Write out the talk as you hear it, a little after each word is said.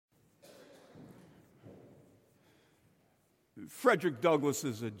Frederick Douglass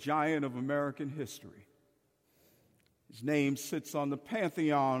is a giant of American history. His name sits on the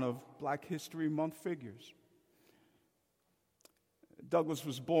pantheon of Black History Month figures. Douglass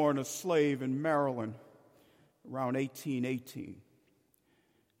was born a slave in Maryland around 1818. He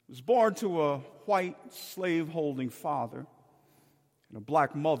was born to a white slave-holding father and a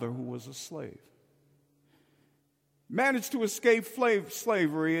black mother who was a slave. Managed to escape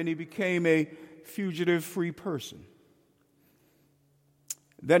slavery, and he became a fugitive free person.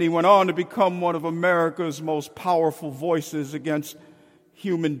 Then he went on to become one of America's most powerful voices against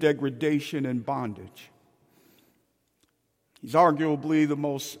human degradation and bondage. He's arguably the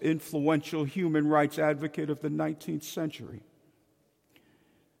most influential human rights advocate of the 19th century.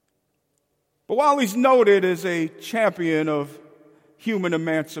 But while he's noted as a champion of human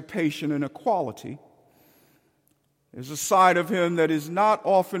emancipation and equality, there's a side of him that is not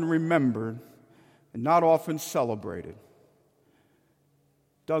often remembered and not often celebrated.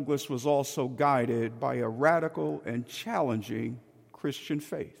 Douglass was also guided by a radical and challenging Christian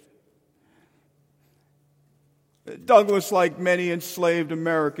faith. Douglass, like many enslaved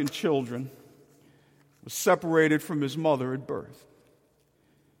American children, was separated from his mother at birth.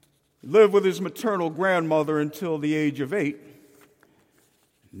 He lived with his maternal grandmother until the age of 8.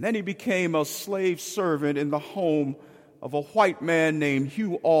 And then he became a slave servant in the home of a white man named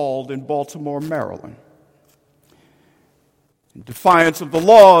Hugh Auld in Baltimore, Maryland. In defiance of the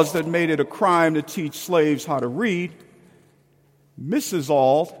laws that made it a crime to teach slaves how to read, Mrs.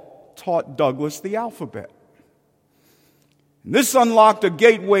 Auld taught Douglass the alphabet. And this unlocked a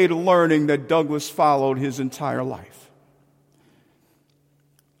gateway to learning that Douglass followed his entire life.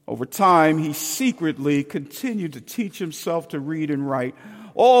 Over time, he secretly continued to teach himself to read and write,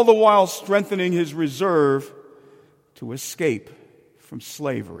 all the while strengthening his reserve to escape from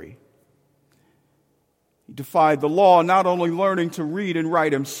slavery. He defied the law, not only learning to read and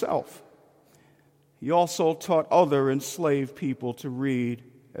write himself, he also taught other enslaved people to read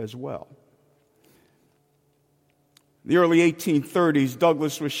as well. In the early 1830s,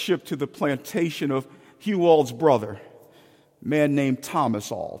 Douglass was shipped to the plantation of Hugh Auld's brother, a man named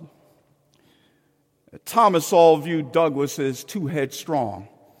Thomas Auld. Thomas Auld viewed Douglass as too headstrong,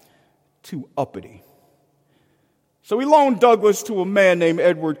 too uppity. So he loaned Douglass to a man named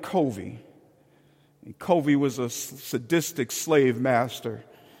Edward Covey. And Covey was a sadistic slave master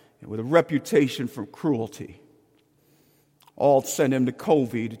with a reputation for cruelty. Auld sent him to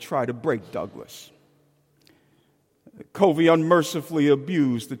Covey to try to break Douglass. Covey unmercifully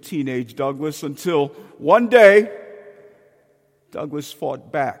abused the teenage Douglass until one day, Douglass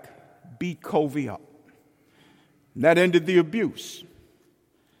fought back, beat Covey up. And that ended the abuse.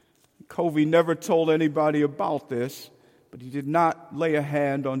 Covey never told anybody about this, but he did not lay a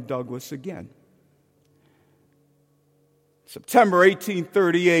hand on Douglass again. September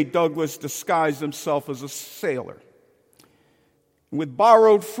 1838, Douglass disguised himself as a sailor. And with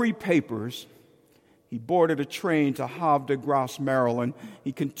borrowed free papers, he boarded a train to Havre de Grace, Maryland.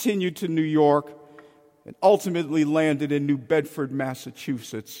 He continued to New York and ultimately landed in New Bedford,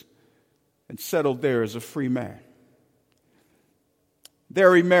 Massachusetts, and settled there as a free man.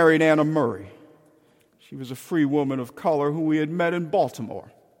 There he married Anna Murray. She was a free woman of color who he had met in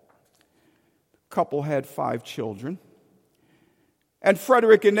Baltimore. The couple had 5 children. And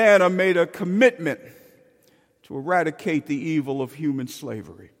Frederick and Anna made a commitment to eradicate the evil of human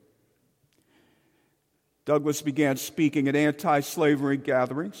slavery. Douglass began speaking at anti-slavery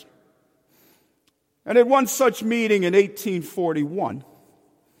gatherings. And at one such meeting in 1841,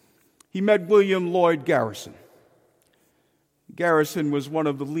 he met William Lloyd Garrison. Garrison was one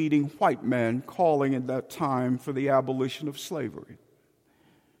of the leading white men calling at that time for the abolition of slavery.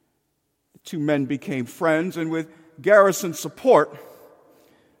 The two men became friends, and with Garrison's support,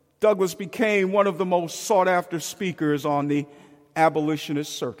 Douglass became one of the most sought-after speakers on the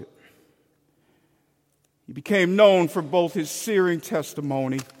abolitionist circuit. He became known for both his searing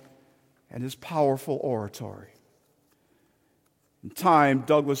testimony and his powerful oratory. In time,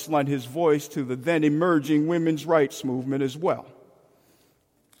 Douglass lent his voice to the then emerging women's rights movement as well.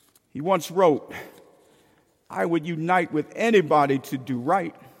 He once wrote, "I would unite with anybody to do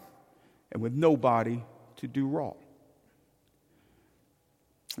right and with nobody to do wrong."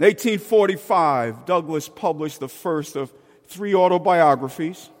 In 1845, Douglass published the first of 3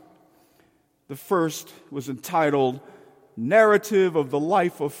 autobiographies. The first was entitled Narrative of the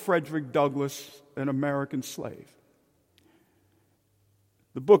Life of Frederick Douglass, an American Slave.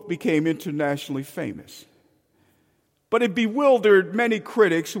 The book became internationally famous, but it bewildered many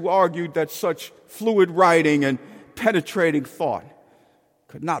critics who argued that such fluid writing and penetrating thought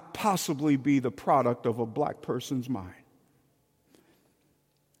could not possibly be the product of a black person's mind.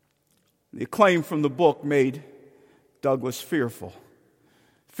 The acclaim from the book made Douglass fearful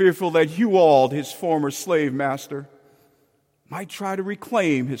that Hugh Auld, his former slave master, might try to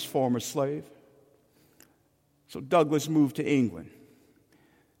reclaim his former slave. So Douglass moved to England.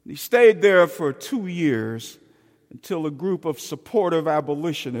 He stayed there for 2 years until a group of supportive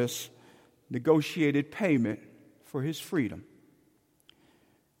abolitionists negotiated payment for his freedom.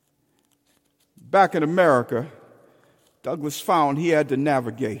 Back in America, Douglass found he had to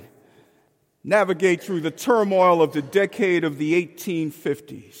navigate through the turmoil of the decade of the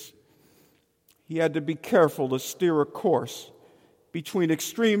 1850s. He had to be careful to steer a course between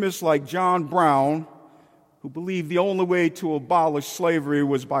extremists like John Brown, who believed the only way to abolish slavery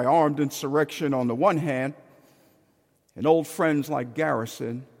was by armed insurrection on the one hand, and old friends like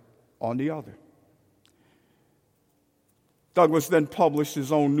Garrison on the other. Douglass then published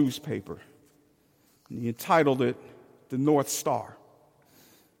his own newspaper, and he entitled it The North Star.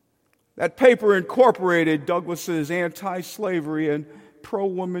 That paper incorporated Douglass's anti-slavery and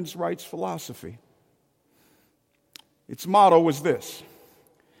pro-women's rights philosophy. Its motto was this: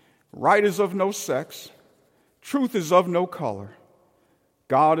 right is of no sex, truth is of no color,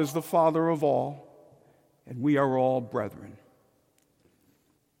 God is the Father of all, and we are all brethren.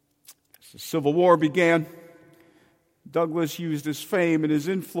 As the Civil War began, Douglass used his fame and his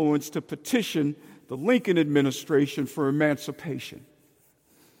influence to petition the Lincoln administration for emancipation.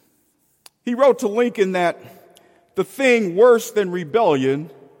 He wrote to Lincoln that the thing worse than rebellion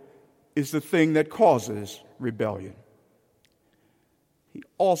is the thing that causes rebellion. He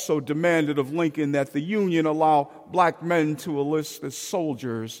also demanded of Lincoln that the Union allow black men to enlist as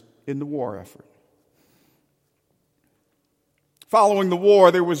soldiers in the war effort. Following the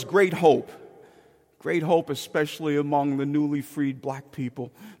war, there was great hope especially among the newly freed black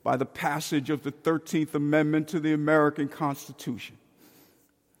people, by the passage of the 13th Amendment to the American Constitution.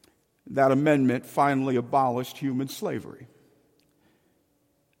 That amendment finally abolished human slavery.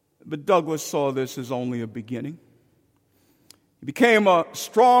 But Douglass saw this as only a beginning. He became a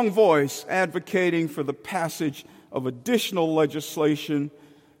strong voice advocating for the passage of additional legislation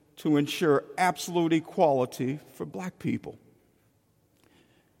to ensure absolute equality for black people.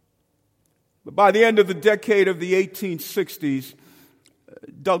 But by the end of the decade of the 1860s,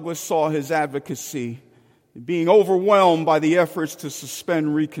 Douglass saw his advocacy being overwhelmed by the efforts to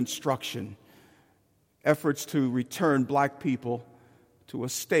suspend Reconstruction, efforts to return black people to a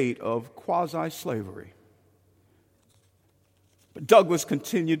state of quasi-slavery. But Douglass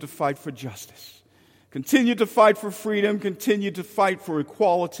continued to fight for justice, continued to fight for freedom, continued to fight for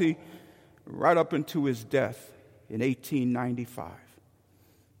equality right up into his death in 1895.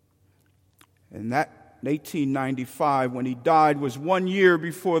 And that 1895, when he died, was 1 year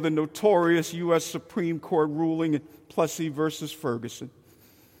before the notorious U.S. Supreme Court ruling in Plessy versus Ferguson.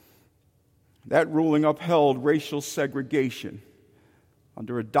 That ruling upheld racial segregation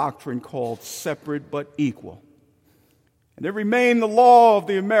under a doctrine called separate but equal. And it remained the law of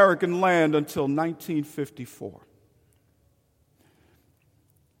the American land until 1954.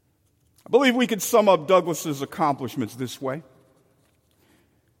 I believe we could sum up Douglass's accomplishments this way: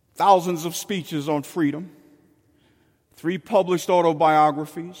 thousands of speeches on freedom, 3 published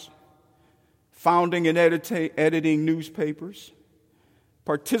autobiographies, founding and editing newspapers,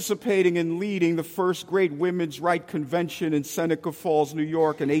 participating and leading the first great women's rights convention in Seneca Falls, New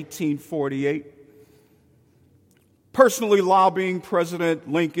York in 1848, personally lobbying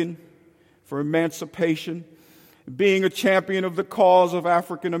President Lincoln for emancipation, being a champion of the cause of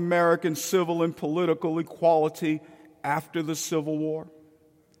African American civil and political equality after the Civil War,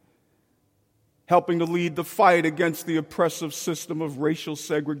 helping to lead the fight against the oppressive system of racial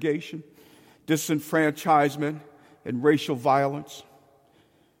segregation, disenfranchisement, and racial violence.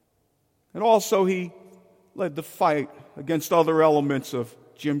 And also he led the fight against other elements of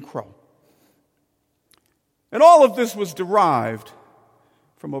Jim Crow. And all of this was derived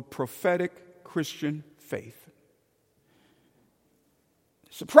from a prophetic Christian faith.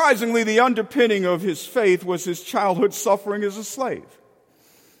 Surprisingly, the underpinning of his faith was his childhood suffering as a slave.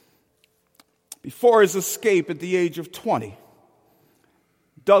 Before his escape at the age of 20,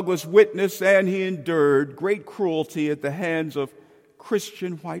 Douglass witnessed and he endured great cruelty at the hands of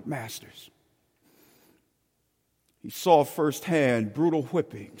Christian white masters. He saw firsthand brutal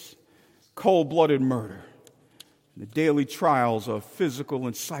whippings, cold-blooded murder, and the daily trials of physical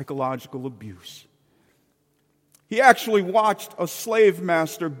and psychological abuse. He actually watched a slave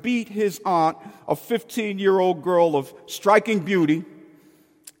master beat his aunt, a 15-year-old girl of striking beauty,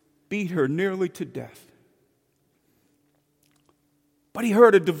 beat her nearly to death. But he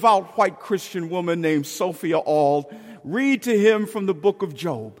heard a devout white Christian woman named Sophia Auld read to him from the book of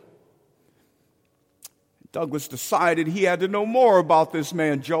Job. Douglas decided he had to know more about this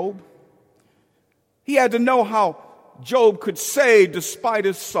man, Job. He had to know how Job could say, despite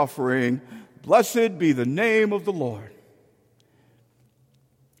his suffering, "Blessed be the name of the Lord."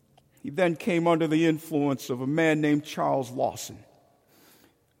 He then came under the influence of a man named Charles Lawson.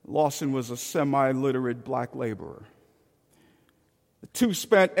 Lawson was a semi-literate black laborer. The two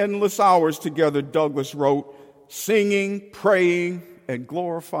spent endless hours together, Douglas wrote, singing, praying, and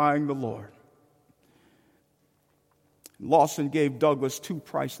glorifying the Lord. Lawson gave Douglas two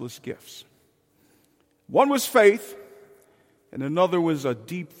priceless gifts. One was faith, and another was a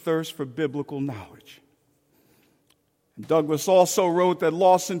deep thirst for biblical knowledge. And Douglas also wrote that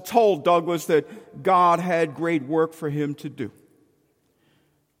Lawson told Douglas that God had great work for him to do.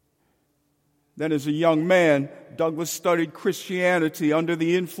 Then as a young man, Douglas studied Christianity under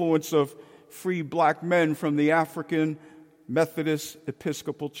the influence of free black men from the African Methodist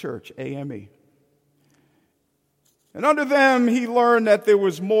Episcopal Church, AME. And under them, he learned that there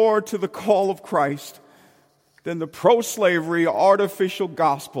was more to the call of Christ than the pro-slavery artificial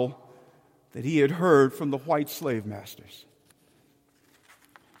gospel that he had heard from the white slave masters.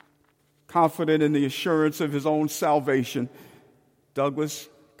 Confident in the assurance of his own salvation, Douglas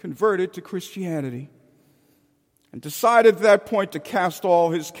converted to Christianity and decided at that point to cast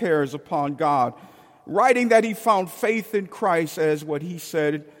all his cares upon God, writing that he found faith in Christ as what he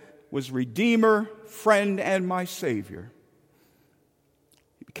said was Redeemer, friend, and my Savior.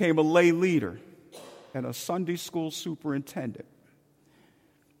 He became a lay leader and a Sunday school superintendent.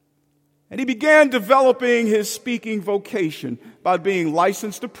 And he began developing his speaking vocation by being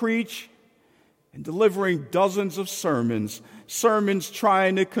licensed to preach and delivering dozens of sermons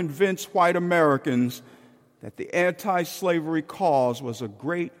trying to convince white Americans that the anti-slavery cause was a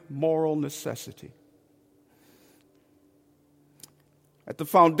great moral necessity. At the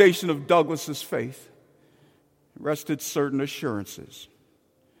foundation of Douglas's faith rested certain assurances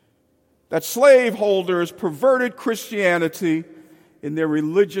that slaveholders perverted Christianity in their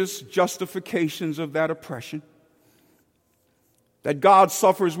religious justifications of that oppression, that God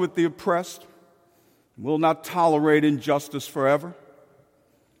suffers with the oppressed, will not tolerate injustice forever,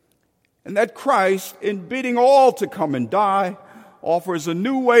 and that Christ, in bidding all to come and die, offers a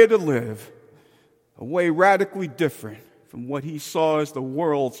new way to live, a way radically different from what he saw as the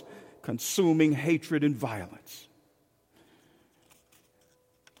world's consuming hatred and violence.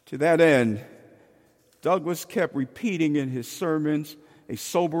 To that end, Douglas kept repeating in his sermons a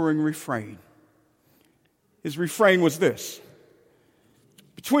sobering refrain. His refrain was this: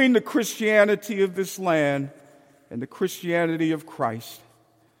 between the Christianity of this land and the Christianity of Christ,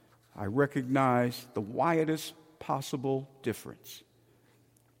 I recognize the widest possible difference.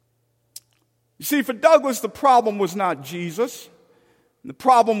 You see, for Douglas, the problem was not Jesus, and the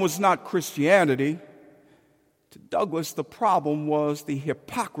problem was not Christianity. To Douglas, the problem was the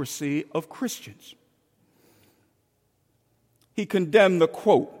hypocrisy of Christians. He condemned the,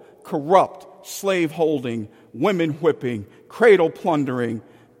 quote, corrupt, slaveholding, women whipping, cradle plundering,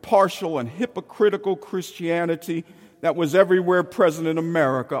 partial and hypocritical Christianity that was everywhere present in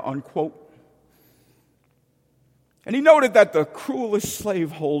America, unquote. And he noted that the cruelest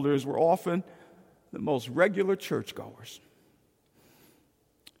slaveholders were often the most regular churchgoers.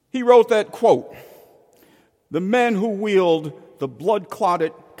 He wrote that, quote, the men who wield the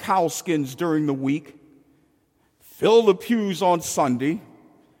blood-clotted cowskins during the week, fill the pews on Sunday,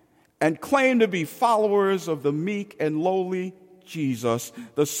 and claim to be followers of the meek and lowly Jesus,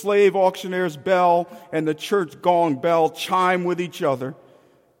 the slave auctioneer's bell and the church gong bell chime with each other,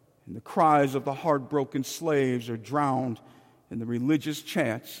 and the cries of the heartbroken slaves are drowned in the religious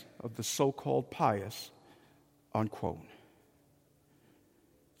chants of the so-called pious, unquote.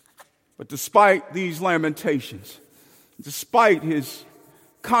 But despite these lamentations, despite his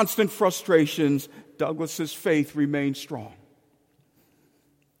constant frustrations, Douglas's faith remained strong.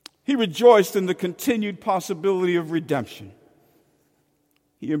 He rejoiced in the continued possibility of redemption.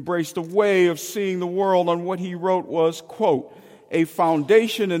 He embraced a way of seeing the world on what he wrote was, quote, a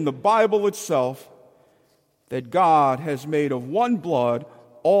foundation in the Bible itself that God has made of one blood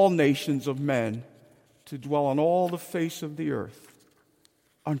all nations of men to dwell on all the face of the earth,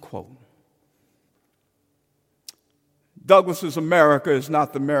 unquote. Douglas's America is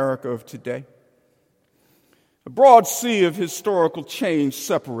not the America of today. A broad sea of historical change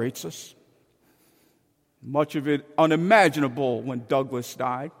separates us, much of it unimaginable when Douglas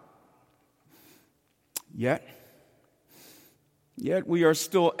died. Yet we are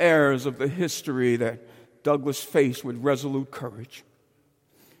still heirs of the history that Douglas faced with resolute courage.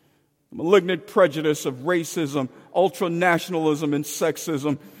 The malignant prejudice of racism, ultranationalism, and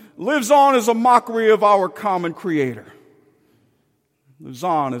sexism lives on as a mockery of our common Creator, lives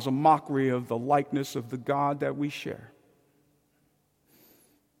on as a mockery of the likeness of the God that we share.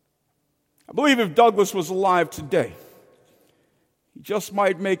 I believe if Douglas was alive today, he just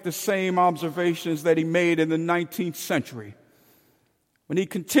might make the same observations that he made in the 19th century when he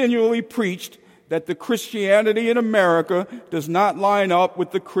continually preached that the Christianity in America does not line up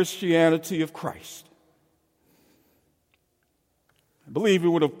with the Christianity of Christ. I believe he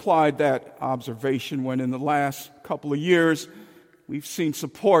would have applied that observation when in the last couple of years we've seen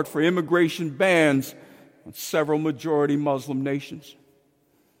support for immigration bans in several majority Muslim nations.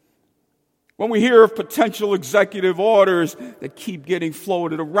 When we hear of potential executive orders that keep getting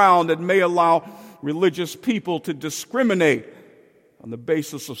floated around that may allow religious people to discriminate on the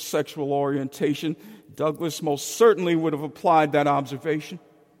basis of sexual orientation, Douglas most certainly would have applied that observation.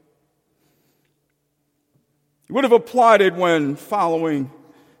 He would have applied it when, following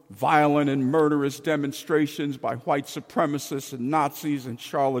violent and murderous demonstrations by white supremacists and Nazis in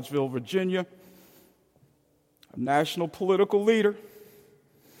Charlottesville, Virginia, a national political leader,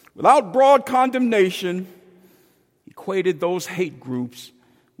 without broad condemnation, equated those hate groups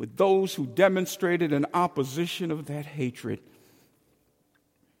with those who demonstrated an opposition of that hatred.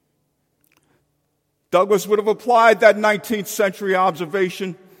 Douglas would have applied that 19th century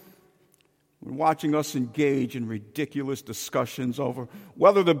observation when watching us engage in ridiculous discussions over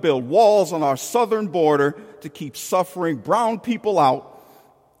whether to build walls on our southern border to keep suffering brown people out,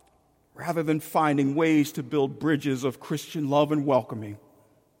 rather than finding ways to build bridges of Christian love and welcoming.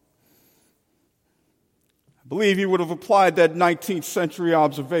 I believe he would have applied that 19th century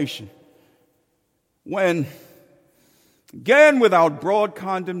observation when, again without broad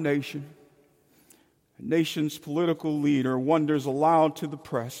condemnation, a nation's political leader wonders aloud to the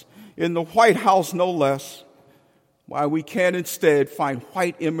press, in the White House no less, why we can't instead find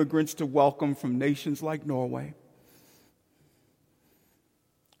white immigrants to welcome from nations like Norway.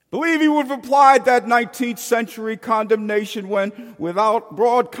 I believe he would have applied that 19th century condemnation when, without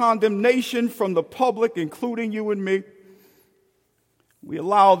broad condemnation from the public, including you and me, we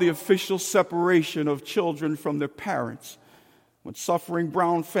allow the official separation of children from their parents when suffering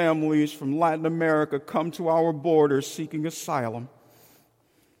brown families from Latin America come to our borders seeking asylum.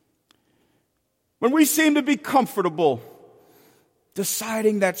 When we seem to be comfortable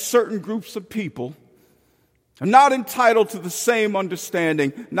deciding that certain groups of people are not entitled to the same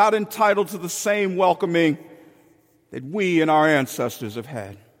understanding, not entitled to the same welcoming that we and our ancestors have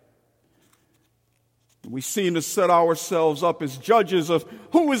had. We seem to set ourselves up as judges of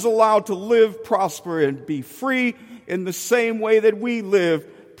who is allowed to live, prosper, and be free in the same way that we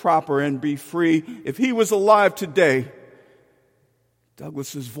live, proper, and be free. If he was alive today,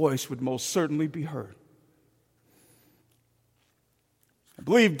 Douglas's voice would most certainly be heard. I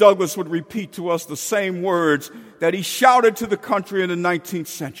believe Douglas would repeat to us the same words that he shouted to the country in the 19th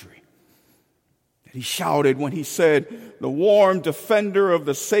century. That he shouted when he said, "The warm defender of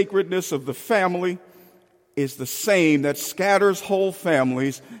the sacredness of the family is the same that scatters whole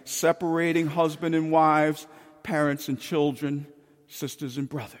families, separating husband and wives, parents and children, sisters and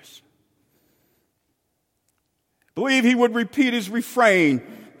brothers." I believe he would repeat his refrain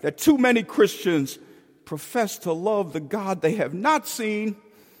that too many Christians profess to love the God they have not seen,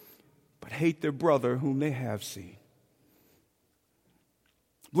 but hate their brother whom they have seen.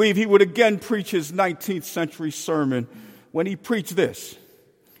 I believe he would again preach his 19th century sermon when he preached this: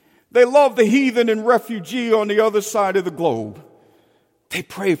 "They love the heathen and refugee on the other side of the globe. They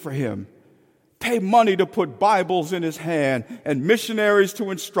pray for him, pay money to put Bibles in his hand and missionaries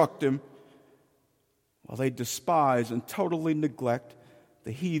to instruct him, while they despise and totally neglect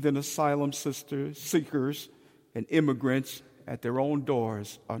the heathen asylum seekers and immigrants at their own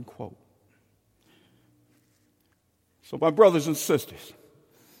doors," unquote. So, my brothers and sisters,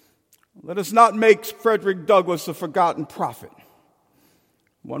 let us not make Frederick Douglass a forgotten prophet,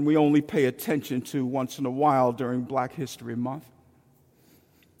 one we only pay attention to once in a while during Black History Month.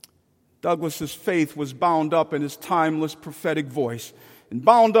 Douglas's faith was bound up in his timeless prophetic voice and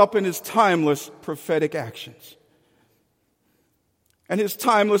bound up in his timeless prophetic actions. And his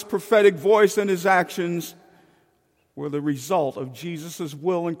timeless prophetic voice and his actions were the result of Jesus'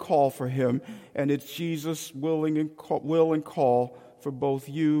 will and call for him, and it's Jesus' will and call for both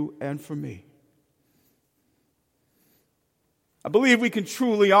you and for me. I believe we can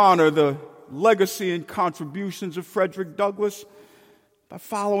truly honor the legacy and contributions of Frederick Douglass by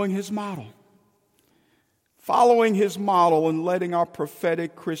following his model. Following his model and letting our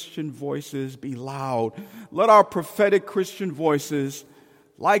prophetic Christian voices be loud. Let our prophetic Christian voices,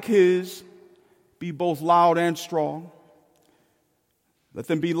 like his, be both loud and strong. Let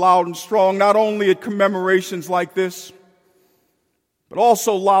them be loud and strong, not only at commemorations like this, but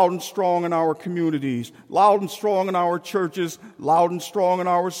also loud and strong in our communities, loud and strong in our churches, loud and strong in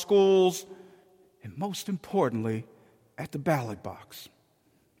our schools, and most importantly, at the ballot box.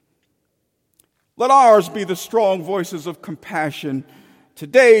 Let ours be the strong voices of compassion,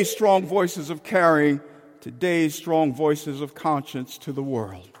 today's strong voices of caring, today's strong voices of conscience to the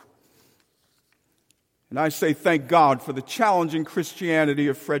world. And I say thank God for the challenging Christianity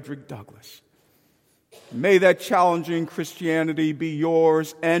of Frederick Douglass. May that challenging Christianity be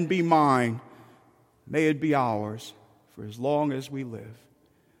yours and be mine. May it be ours for as long as we live.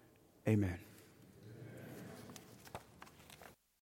 Amen.